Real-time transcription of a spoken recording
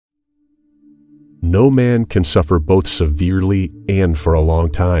No man can suffer both severely and for a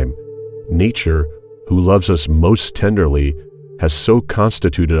long time. Nature, who loves us most tenderly, has so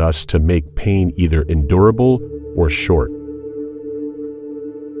constituted us to make pain either endurable or short.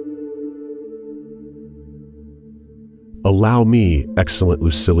 Allow me, excellent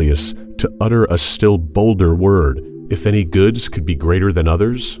Lucilius, to utter a still bolder word. If any goods could be greater than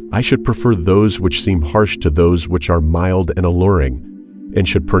others, I should prefer those which seem harsh to those which are mild and alluring, and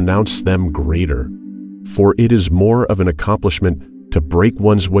should pronounce them greater. For it is more of an accomplishment to break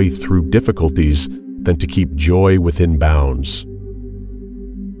one's way through difficulties than to keep joy within bounds.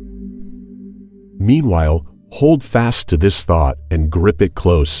 Meanwhile, hold fast to this thought and grip it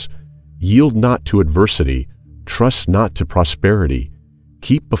close. Yield not to adversity, trust not to prosperity.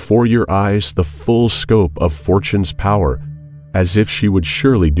 Keep before your eyes the full scope of fortune's power, as if she would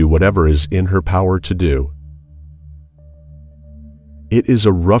surely do whatever is in her power to do. It is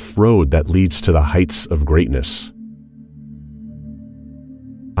a rough road that leads to the heights of greatness.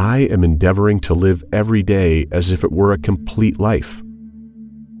 I am endeavoring to live every day as if it were a complete life.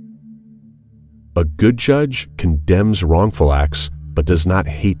 A good judge condemns wrongful acts, but does not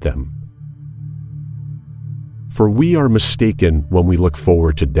hate them. For we are mistaken when we look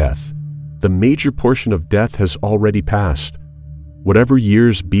forward to death. The major portion of death has already passed. Whatever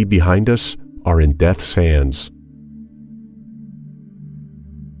years be behind us are in death's hands.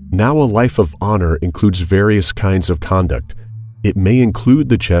 Now a life of honor includes various kinds of conduct. It may include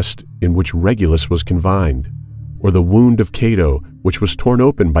the chest in which Regulus was confined, or the wound of Cato, which was torn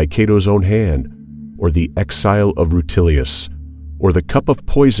open by Cato's own hand, or the exile of Rutilius, or the cup of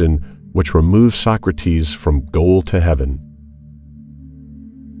poison which removed Socrates from goal to heaven.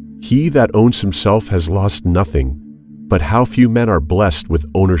 He that owns himself has lost nothing, but how few men are blessed with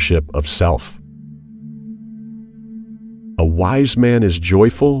ownership of self. A wise man is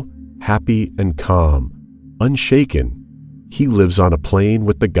joyful, happy, and calm, unshaken. He lives on a plane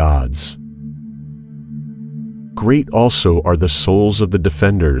with the gods. Great also are the souls of the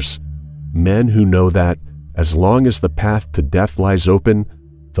defenders, men who know that, as long as the path to death lies open,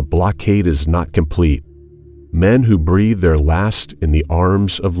 the blockade is not complete. Men who breathe their last in the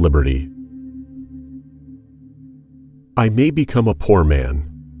arms of liberty. I may become a poor man.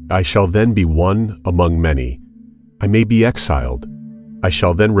 I shall then be one among many. I may be exiled. I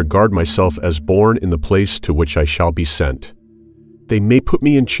shall then regard myself as born in the place to which I shall be sent. They may put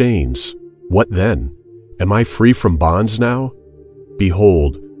me in chains. What then? Am I free from bonds now?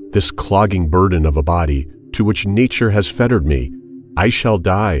 Behold, this clogging burden of a body to which nature has fettered me. I shall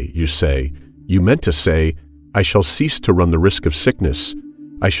die, you say. You meant to say, I shall cease to run the risk of sickness.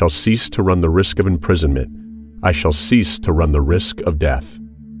 I shall cease to run the risk of imprisonment. I shall cease to run the risk of death.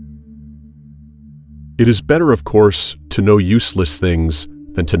 It is better, of course, to know useless things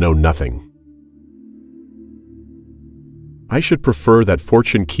than to know nothing. I should prefer that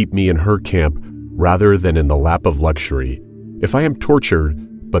fortune keep me in her camp rather than in the lap of luxury. If I am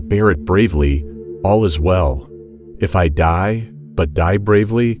tortured, but bear it bravely, all is well. If I die, but die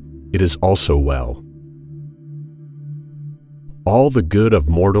bravely, it is also well. All the good of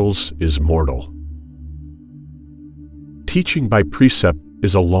mortals is mortal. Teaching by precept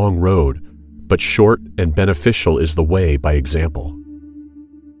is a long road, but short and beneficial is the way by example.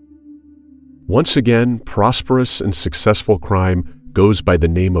 Once again, prosperous and successful crime goes by the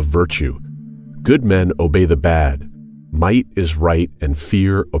name of virtue. Good men obey the bad. Might is right and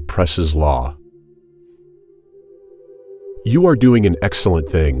fear oppresses law. You are doing an excellent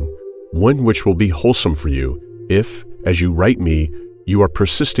thing, one which will be wholesome for you, if, as you write me, you are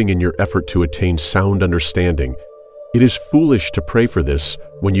persisting in your effort to attain sound understanding. It is foolish to pray for this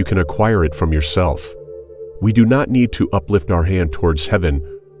when you can acquire it from yourself. We do not need to uplift our hand towards heaven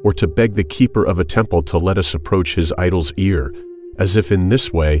or to beg the keeper of a temple to let us approach his idol's ear, as if in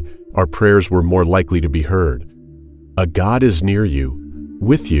this way our prayers were more likely to be heard. A God is near you,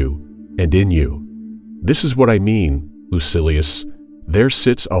 with you, and in you. This is what I mean, Lucilius. There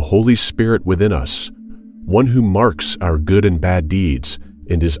sits a Holy Spirit within us, one who marks our good and bad deeds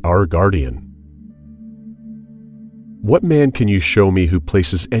and is our guardian. What man can you show me who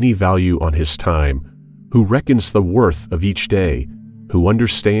places any value on his time, who reckons the worth of each day, who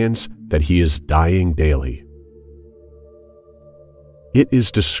understands that he is dying daily? It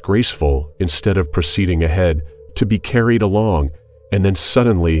is disgraceful, instead of proceeding ahead, to be carried along, and then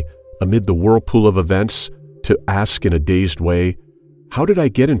suddenly, amid the whirlpool of events, to ask in a dazed way, how did I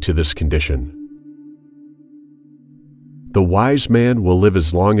get into this condition? The wise man will live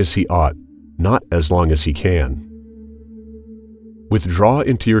as long as he ought, not as long as he can. Withdraw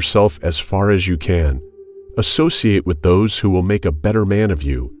into yourself as far as you can. Associate with those who will make a better man of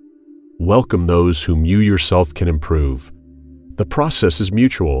you. Welcome those whom you yourself can improve. The process is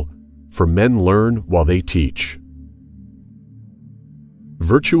mutual, for men learn while they teach.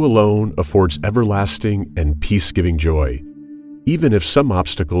 Virtue alone affords everlasting and peace-giving joy. Even if some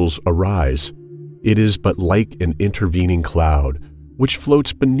obstacles arise, it is but like an intervening cloud, which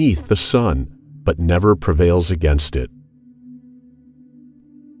floats beneath the sun, but never prevails against it.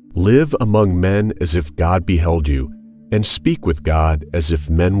 Live among men as if God beheld you, and speak with God as if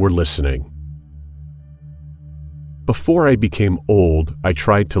men were listening. Before I became old, I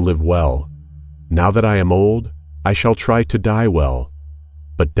tried to live well. Now that I am old, I shall try to die well.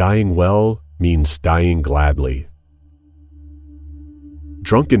 But dying well means dying gladly.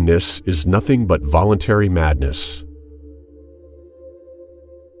 Drunkenness is nothing but voluntary madness.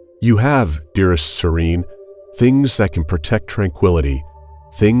 You have, dearest Serene, things that can protect tranquility,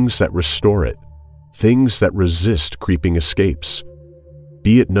 things that restore it, things that resist creeping escapes.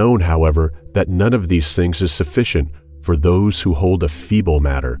 Be it known, however, that none of these things is sufficient for those who hold a feeble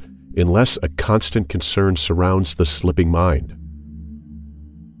matter, unless a constant concern surrounds the slipping mind.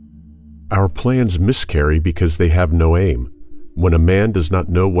 Our plans miscarry because they have no aim. When a man does not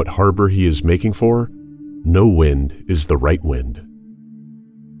know what harbor he is making for, no wind is the right wind.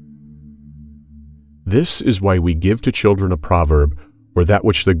 This is why we give to children a proverb, or that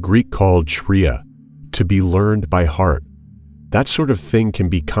which the Greek called tria, to be learned by heart. That sort of thing can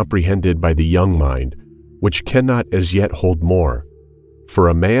be comprehended by the young mind, which cannot as yet hold more. For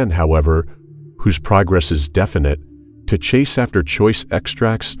a man, however, whose progress is definite, to chase after choice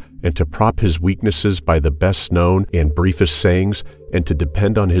extracts and to prop his weaknesses by the best known and briefest sayings and to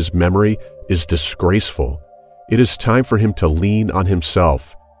depend on his memory is disgraceful. It is time for him to lean on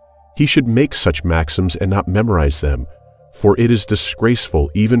himself. He should make such maxims and not memorize them, for it is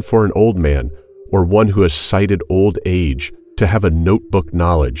disgraceful even for an old man or one who has sighted old age to have a notebook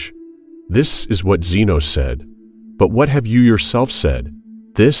knowledge. This is what Zeno said. But what have you yourself said?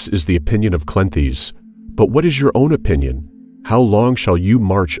 This is the opinion of Cleanthes. But what is your own opinion? How long shall you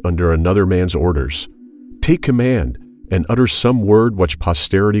march under another man's orders? Take command, and utter some word which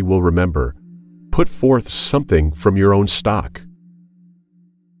posterity will remember. Put forth something from your own stock.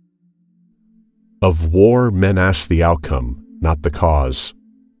 Of war men ask the outcome, not the cause.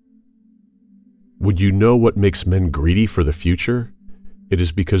 Would you know what makes men greedy for the future? It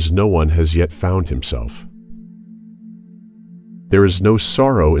is because no one has yet found himself. There is no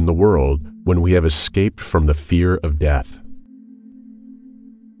sorrow in the world when we have escaped from the fear of death.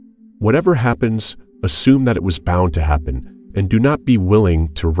 Whatever happens, assume that it was bound to happen, and do not be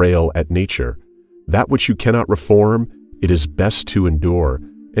willing to rail at nature. That which you cannot reform, it is best to endure,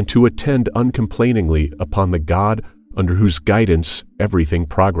 and to attend uncomplainingly upon the God under whose guidance everything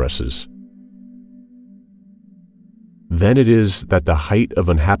progresses. Then it is that the height of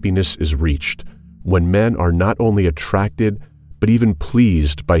unhappiness is reached, when men are not only attracted, but even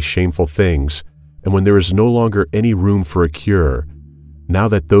pleased by shameful things, and when there is no longer any room for a cure, now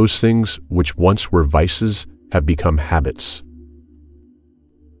that those things which once were vices have become habits.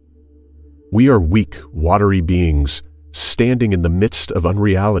 We are weak, watery beings, standing in the midst of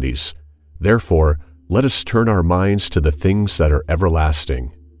unrealities. Therefore, let us turn our minds to the things that are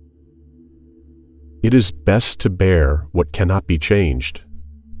everlasting. It is best to bear what cannot be changed.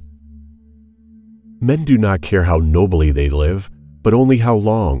 Men do not care how nobly they live, but only how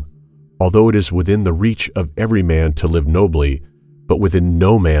long, although it is within the reach of every man to live nobly, but within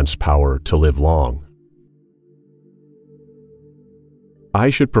no man's power to live long. I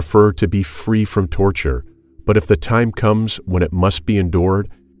should prefer to be free from torture, but if the time comes when it must be endured,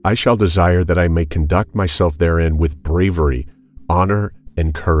 I shall desire that I may conduct myself therein with bravery, honor,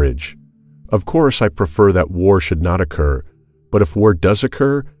 and courage. Of course, I prefer that war should not occur, but if war does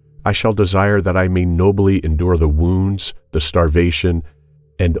occur, I shall desire that I may nobly endure the wounds, the starvation,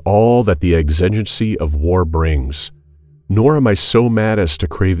 and all that the exigency of war brings. Nor am I so mad as to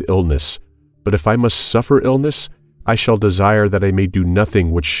crave illness, but if I must suffer illness, I shall desire that I may do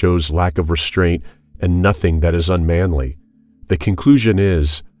nothing which shows lack of restraint and nothing that is unmanly. The conclusion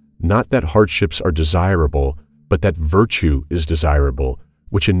is, not that hardships are desirable, but that virtue is desirable,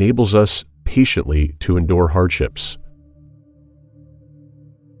 which enables us patiently to endure hardships.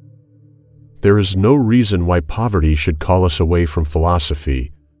 There is no reason why poverty should call us away from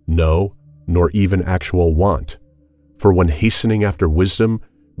philosophy, no, nor even actual want. For when hastening after wisdom,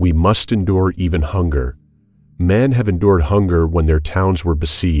 we must endure even hunger. Men have endured hunger when their towns were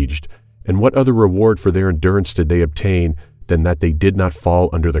besieged, and what other reward for their endurance did they obtain than that they did not fall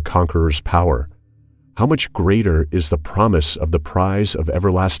under the conqueror's power? How much greater is the promise of the prize of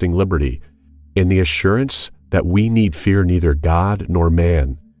everlasting liberty, and the assurance that we need fear neither God nor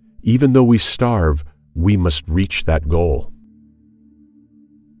man, Even though we starve, we must reach that goal.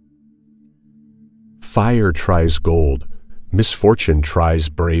 Fire tries gold. Misfortune tries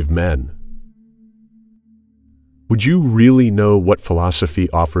brave men. Would you really know what philosophy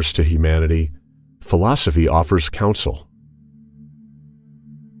offers to humanity? Philosophy offers counsel.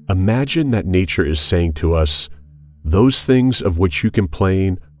 Imagine that nature is saying to us, "Those things of which you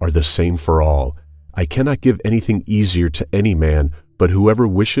complain are the same for all. I cannot give anything easier to any man, but whoever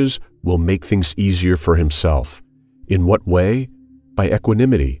wishes will make things easier for himself. In what way? By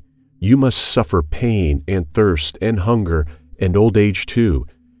equanimity. You must suffer pain and thirst and hunger and old age too.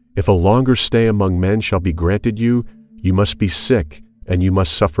 If a longer stay among men shall be granted you, you must be sick and you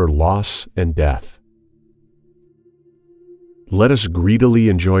must suffer loss and death." Let us greedily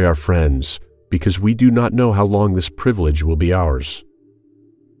enjoy our friends, because we do not know how long this privilege will be ours.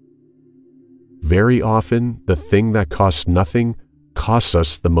 Very often, the thing that costs nothing costs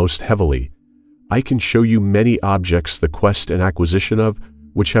us the most heavily. I can show you many objects the quest and acquisition of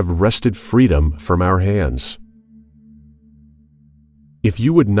which have wrested freedom from our hands. If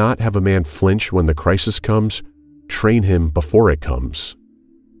you would not have a man flinch when the crisis comes, train him before it comes.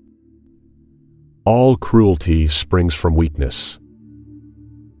 All cruelty springs from weakness.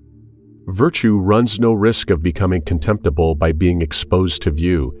 Virtue runs no risk of becoming contemptible by being exposed to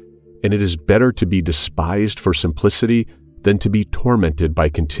view, and it is better to be despised for simplicity than to be tormented by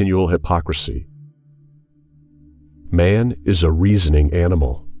continual hypocrisy. Man is a reasoning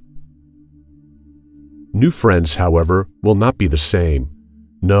animal. New friends, however, will not be the same.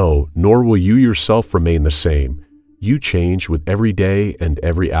 No, nor will you yourself remain the same. You change with every day and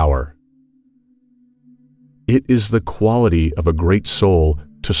every hour. It is the quality of a great soul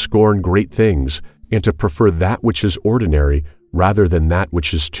to scorn great things and to prefer that which is ordinary rather than that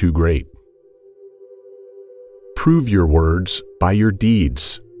which is too great. Prove your words by your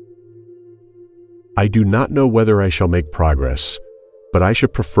deeds. I do not know whether I shall make progress, but I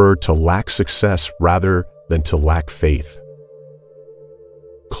should prefer to lack success rather than to lack faith.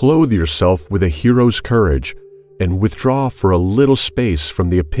 Clothe yourself with a hero's courage and withdraw for a little space from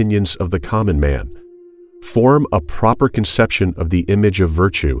the opinions of the common man. Form a proper conception of the image of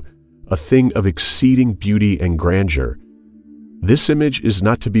virtue, a thing of exceeding beauty and grandeur. This image is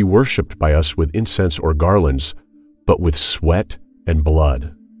not to be worshipped by us with incense or garlands, but with sweat and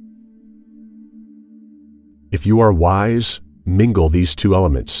blood. If you are wise, mingle these two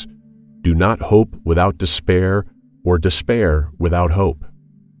elements. Do not hope without despair, or despair without hope.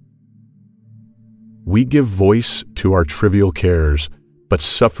 We give voice to our trivial cares, but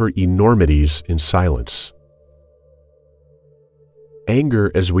suffer enormities in silence.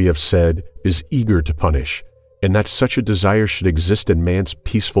 Anger, as we have said, is eager to punish, and that such a desire should exist in man's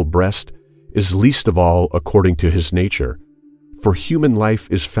peaceful breast is least of all according to his nature. For human life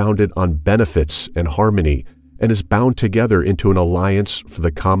is founded on benefits and harmony, and is bound together into an alliance for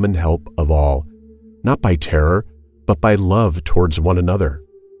the common help of all, not by terror, but by love towards one another.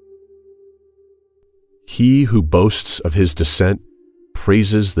 He who boasts of his descent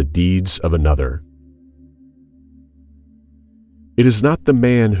praises the deeds of another. It is not the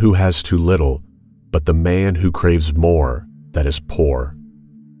man who has too little, but the man who craves more that is poor.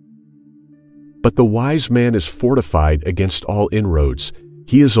 But the wise man is fortified against all inroads.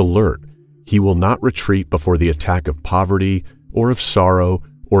 He is alert. He will not retreat before the attack of poverty, or of sorrow,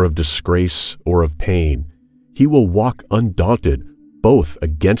 or of disgrace, or of pain. He will walk undaunted, both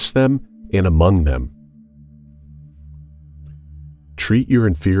against them and among them. Treat your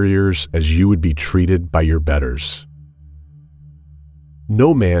inferiors as you would be treated by your betters.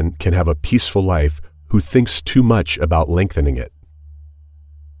 No man can have a peaceful life who thinks too much about lengthening it.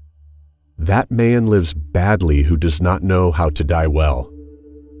 That man lives badly who does not know how to die well.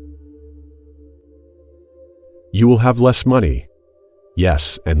 You will have less money,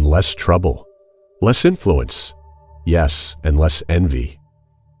 yes, and less trouble, less influence, yes, and less envy.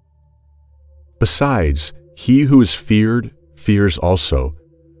 Besides, he who is feared fears also.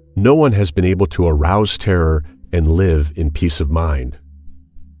 No one has been able to arouse terror and live in peace of mind.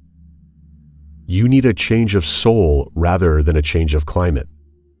 You need a change of soul rather than a change of climate.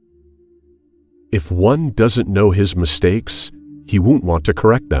 If one doesn't know his mistakes, he won't want to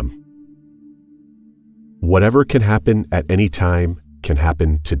correct them. Whatever can happen at any time can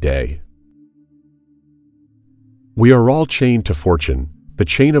happen today. We are all chained to fortune. The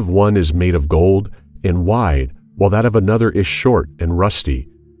chain of one is made of gold and wide, while that of another is short and rusty.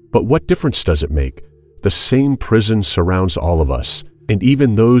 But what difference does it make? The same prison surrounds all of us, and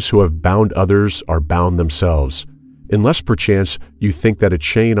even those who have bound others are bound themselves, unless perchance you think that a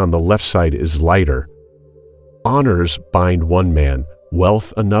chain on the left side is lighter. Honors bind one man,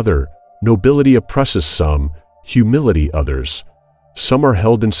 wealth another, nobility oppresses some, humility others. Some are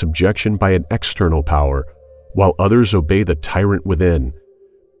held in subjection by an external power, while others obey the tyrant within.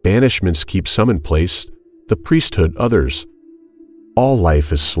 Banishments keep some in place, the priesthood others. All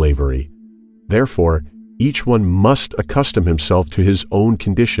life is slavery. Therefore, each one must accustom himself to his own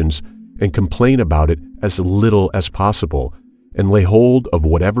conditions and complain about it as little as possible, and lay hold of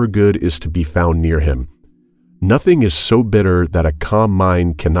whatever good is to be found near him. Nothing is so bitter that a calm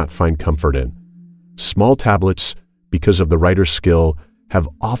mind cannot find comfort in. Small tablets, because of the writer's skill, have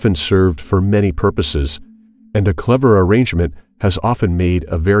often served for many purposes, and a clever arrangement has often made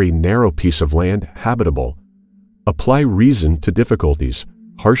a very narrow piece of land habitable. Apply reason to difficulties.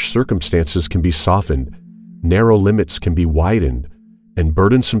 Harsh circumstances can be softened, narrow limits can be widened, and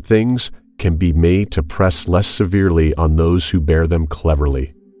burdensome things can be made to press less severely on those who bear them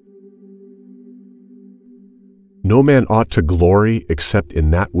cleverly. No man ought to glory except in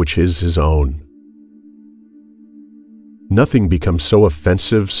that which is his own. Nothing becomes so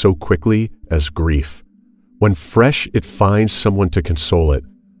offensive so quickly as grief. When fresh, it finds someone to console it,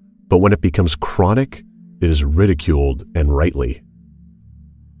 but when it becomes chronic, it is ridiculed, and rightly.